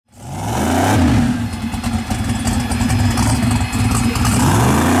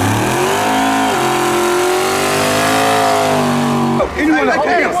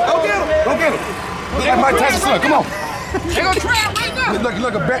son. Come on. They gonna trap right now.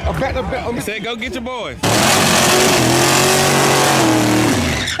 Look, a back. He said, go get your boys.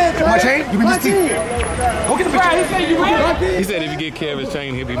 My chain? You be Mr. T. Go get the bitch. He said you ready? He said if you get care of his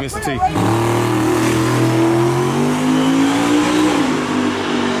chain, he'll be Mr. T.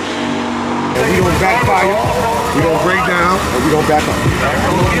 And we don't backfire, we don't break down, and we don't back up.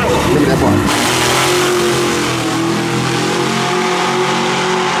 Remember that part.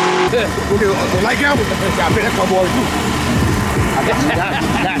 We'll do a light gamble. I bet that's my boy too. I got you.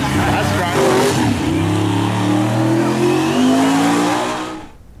 That's right.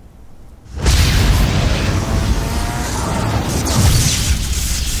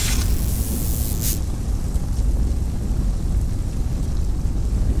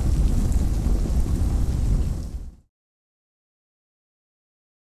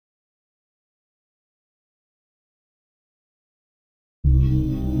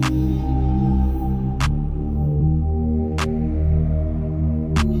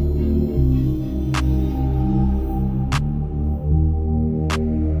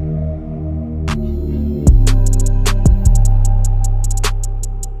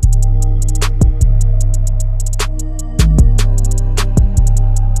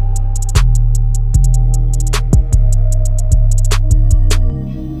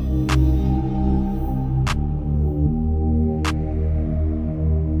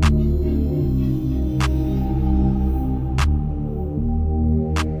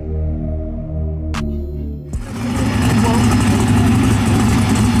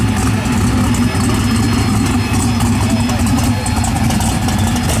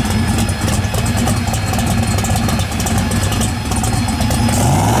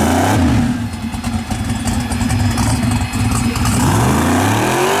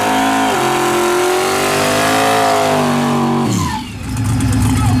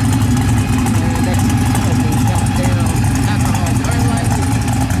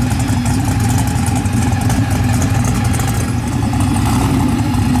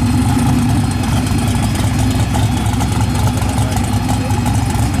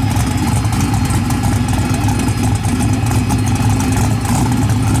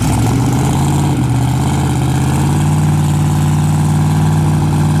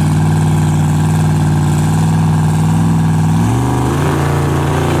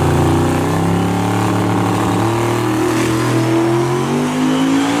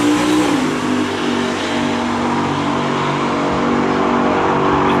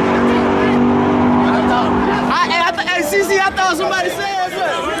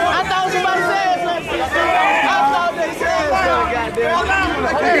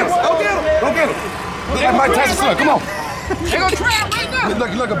 Come on. They gonna trap right now.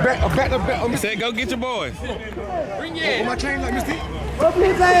 Look, a back. He said, go get your boys. Bring it. My chain like Mr. T.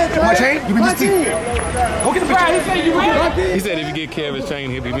 My chain? You be Mr. T. Go get the bitch. He said you ready? He said if you get care of his chain,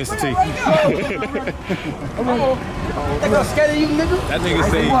 he'll be Mr. T. They gonna scare you, nigga? That nigga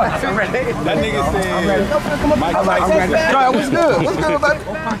said. Mike. Alright, what's good? What's good, buddy?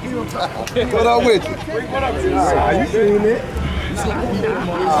 What up with you? You seen it?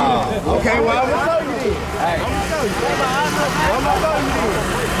 Okay, well, I'm gonna show you this.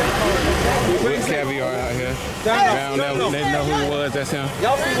 With caviar out here. Down there, they know who it was. That's him.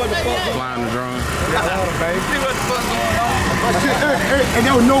 Y'all see what the fuck? Flying the drone. See what the fuck going on? And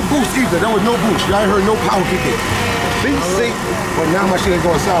there was no boost either. There was no boost. Y'all ain't heard no power kick in. See? But now my shit ain't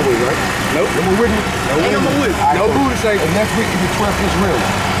going sideways, right? Nope. Am I with me? No boost shake. And next week, you be 12-inch rims.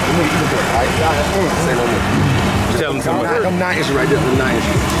 You need to do that, right? Say no more. Tell him something. Them 9 inches right there. Them 9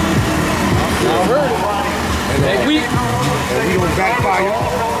 inches. Y'all heard it. And we don't backfire,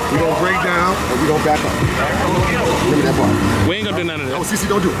 we don't break down, and we don't back up. Remember that part. We ain't gonna do none of that. Oh, CC,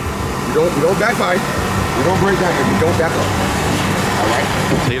 don't do it. We don't backfire, we don't break down, and we don't back up. All right?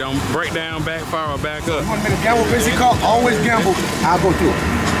 They don't break down, backfire, or back up. You want to make a gamble, busy call, always gamble. I'll go through it.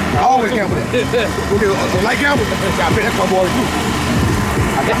 Always gamble that. We'll do a light gamble. I bet that's my boy too.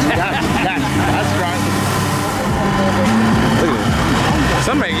 I got you. That's right. Look at this.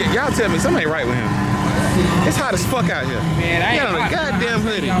 Somebody, y'all tell me, something ain't right with him. It's hot as fuck out here. Man, I ain't on a goddamn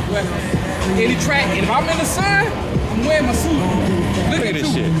hoodie. Any track, and if I'm in the sun, I'm wearing my suit. Look at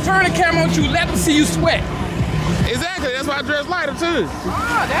this you. shit. Turn the camera on you, let them see you sweat. Exactly, that's why I dress lighter too.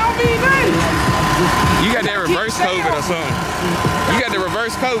 Ah, that don't mean nothing. You got that reverse COVID or something. You got the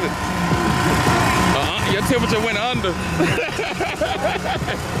reverse COVID. Your temperature went under.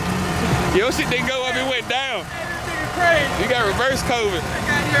 Your shit didn't go up, it went down. You got reverse COVID.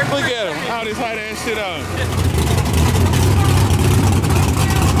 Look at him, all this hot ass shit on.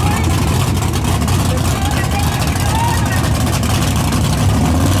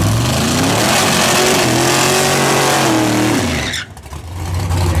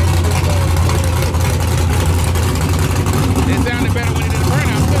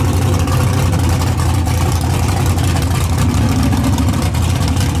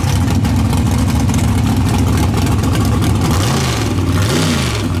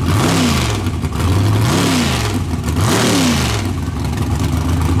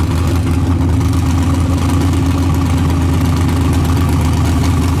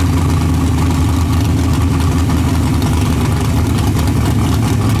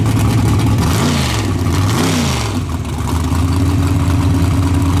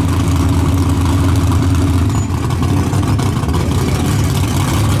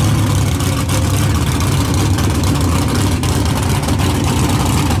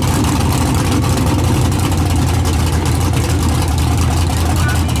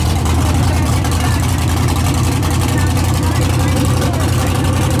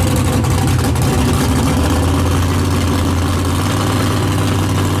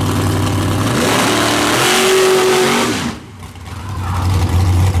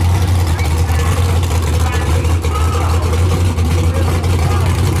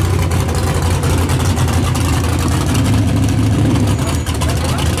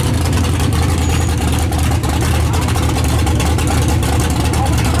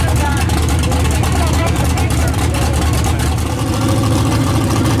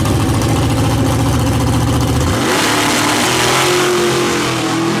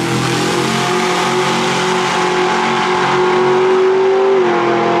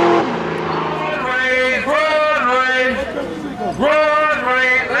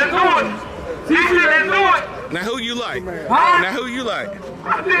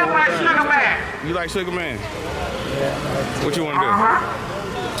 You like Sugaman? Yeah. What you want to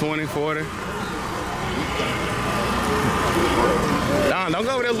do? 20, 40? Nah, don't go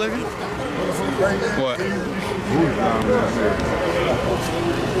over there looking. What?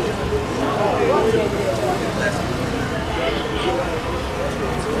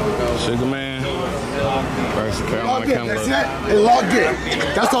 Sugaman versus Carolina Cantaloupe. That's it. It logged in.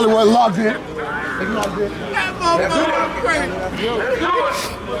 That's the only one logged in. That motherfucker crazy.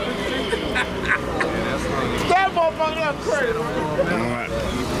 Alright.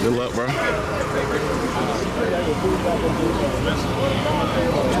 Good luck, bro.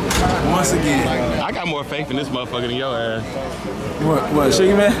 Once again, I got more faith in this motherfucker than your ass. what,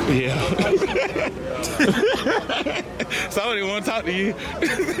 Sugaman? Yeah. So I don't even want to talk to you.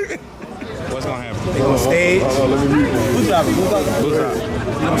 What's gonna happen? They gonna stage. Who's dropping? They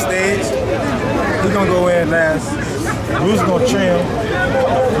gonna stage. He's gonna go in last. Bruce gonna trim.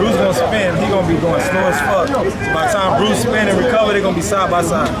 Bruce gonna spin. He gonna be going slow as fuck. So by the time Bruce spin and recover, they're gonna be side by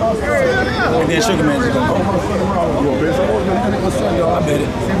side. And then Sugaman's gonna go. I bet it.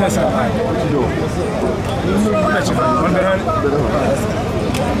 That's not right. I bet you. $100?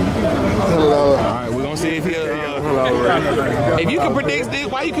 Alright, we're gonna see if he'll if you can predict this,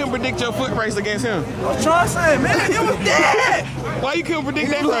 why you couldn't predict your foot race against him? I was trying to say, man, it was dead. Why you couldn't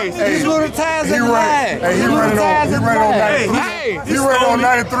predict that race? He blew the tires in the line. Hey, he ran on 93. Hey, He ran on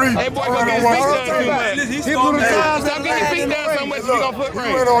 93. hey boy, go get his feet down too much. He blew the tires. Stop getting your feet down so much if you gonna foot He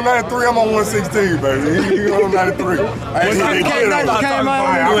ran race. on 93. I'm on 116, baby. He ran on 93. Hey,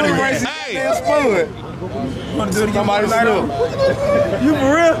 Want to do it again? You for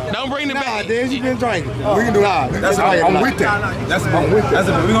real? Don't bring the back. Dez, you been drinking. We can do it. That's I'm with that. That's it.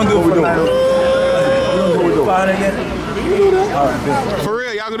 We're gonna do it for the night. We're gonna do it. All right, bitch. For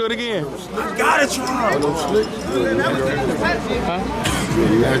real, y'all gonna do it again? Gotta try. Huh?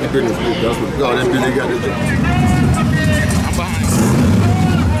 You had your business. That's what God, that business got to do. I'm behind.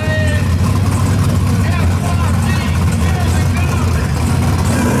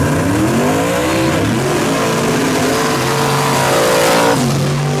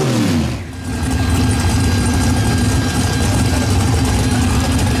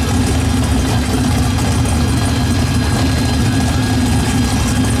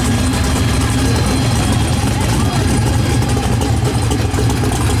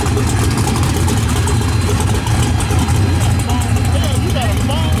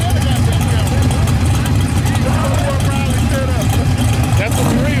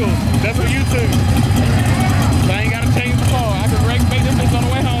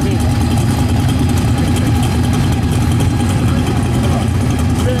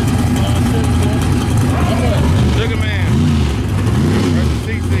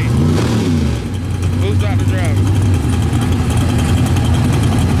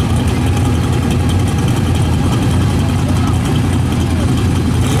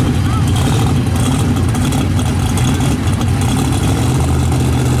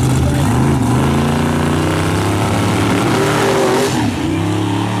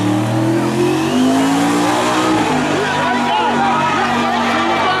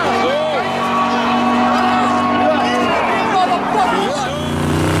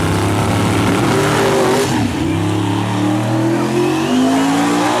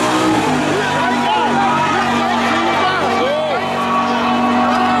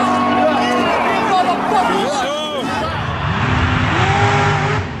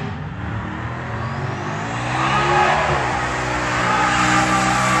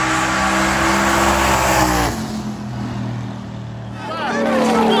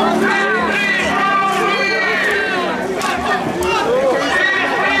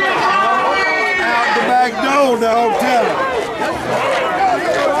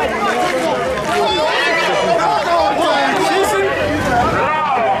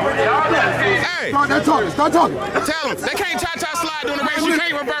 Start talking. Tell them, they can't cha-cha slide during the race. You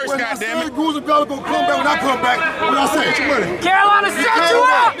can't reverse, goddammit. Goose and Bella gonna come back when I come back. What I say? Your money. Carolina set you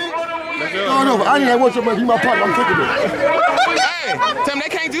up! No, I didn't want your money. You my partner. I'm taking it. Hey, tell them they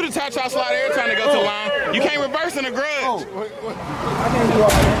can't do the cha-cha slide every time they go to the line. You can't reverse in a grudge. I can't do all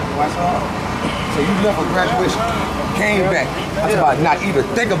that. So you left for graduation, came back. That's about not even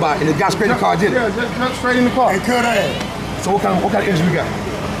think about it, and it got straight in the car, didn't it? Yeah, just straight in the car. And cut ass. So what kind of engine we got?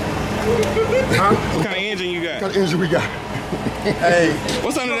 Huh? What kind of engine you got? What kind of engine we got? Hey.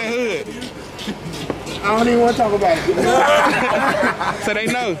 What's under that hood? I don't even want to talk about it. So they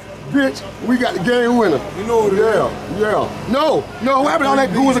know. Bitch, we got the game winner. You know what it is. Yeah. No, what happened to all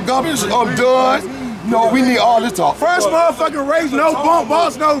that goons and garbage? Duds, No, we need all this talk. First motherfucking race, no bump,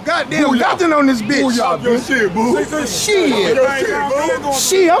 boss, no goddamn nothing on this bitch. Booyah, bitch. Shit, boo. Shit.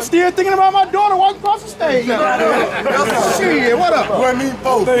 Shit, I'm still thinking about my daughter walking across the stage. Shit, what up? What I mean,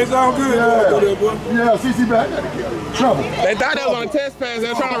 folks? Things all good. Yeah, CC back. Trouble. They thought they was on the test pass. They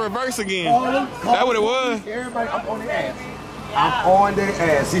were trying to reverse again. That what it was. Everybody, I'm on their ass. I'm on their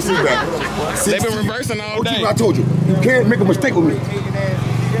ass. CC back. They've been reversing all day. I told you. You can't make a mistake with me.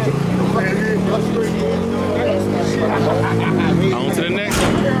 On to the next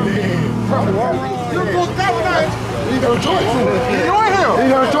one. He got a choice. Enjoy him. He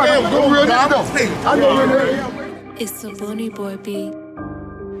got a choice. Go real nigga. I know real nigga. It's a Bunny Boy beat.